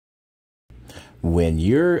When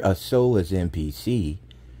you're a soulless NPC,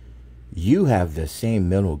 you have the same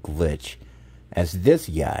mental glitch as this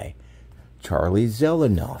guy, Charlie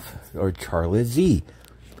Zelenoff, or Charlie Z,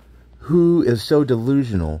 who is so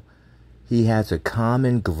delusional, he has a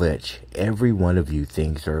common glitch every one of you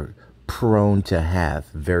things are prone to have,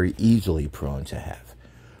 very easily prone to have,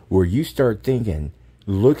 where you start thinking,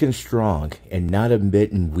 looking strong and not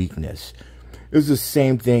admitting weakness. It's the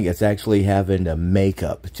same thing as actually having the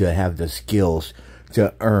makeup to have the skills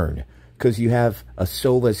to earn, because you have a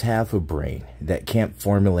soulless half a brain that can't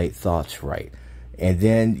formulate thoughts right. And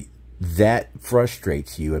then that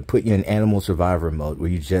frustrates you and put you in animal survivor mode where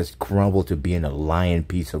you just crumble to being a lying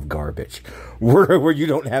piece of garbage where you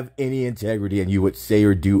don't have any integrity and you would say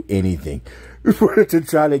or do anything to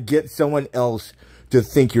try to get someone else to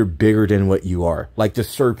think you're bigger than what you are. Like the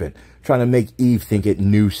serpent trying to make Eve think it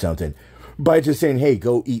knew something by just saying, hey,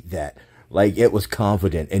 go eat that. Like it was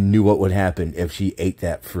confident and knew what would happen if she ate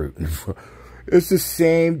that fruit. It's the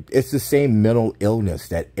same mental illness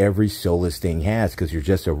that every soulless thing has, because you're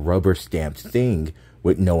just a rubber stamped thing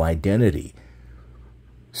with no identity.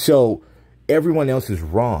 So everyone else is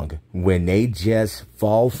wrong when they just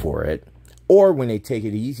fall for it, or when they take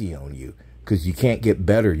it easy on you, because you can't get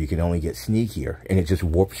better, you can only get sneakier, and it just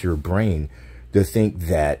warps your brain to think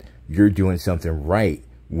that you're doing something right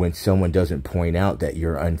when someone doesn't point out that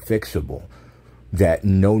you're unfixable, that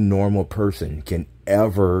no normal person can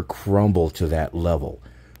ever crumble to that level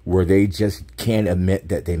where they just can't admit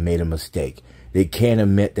that they made a mistake. They can't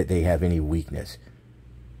admit that they have any weakness.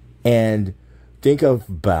 And think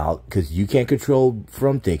about, because you can't control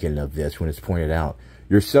from thinking of this when it's pointed out,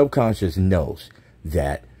 your subconscious knows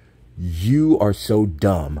that you are so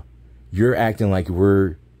dumb, you're acting like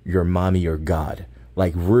we're your mommy or God,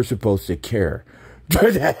 like we're supposed to care.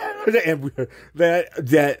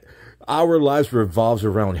 that our lives revolves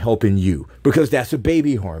around helping you, because that's a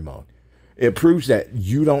baby hormone. It proves that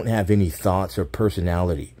you don't have any thoughts or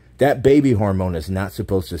personality. That baby hormone is not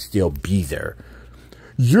supposed to still be there.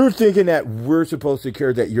 You're thinking that we're supposed to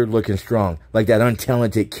care that you're looking strong, like that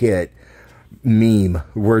untalented kid meme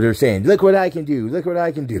where they're saying, look what I can do, look what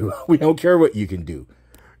I can do. We don't care what you can do.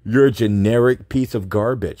 You're a generic piece of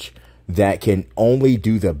garbage that can only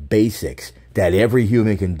do the basics that every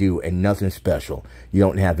human can do and nothing special. You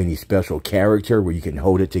don't have any special character where you can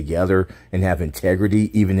hold it together and have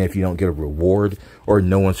integrity, even if you don't get a reward or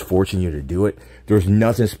no one's forcing you to do it. There's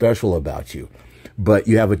nothing special about you. But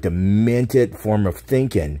you have a demented form of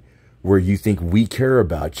thinking where you think we care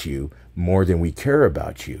about you more than we care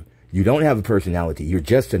about you. You don't have a personality. You're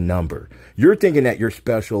just a number. You're thinking that you're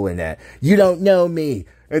special and that you don't know me.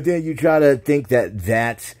 And then you try to think that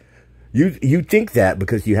that's... You think that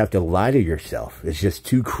because you have to lie to yourself. It's just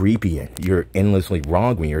too creepy and you're endlessly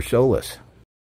wrong when you're soulless.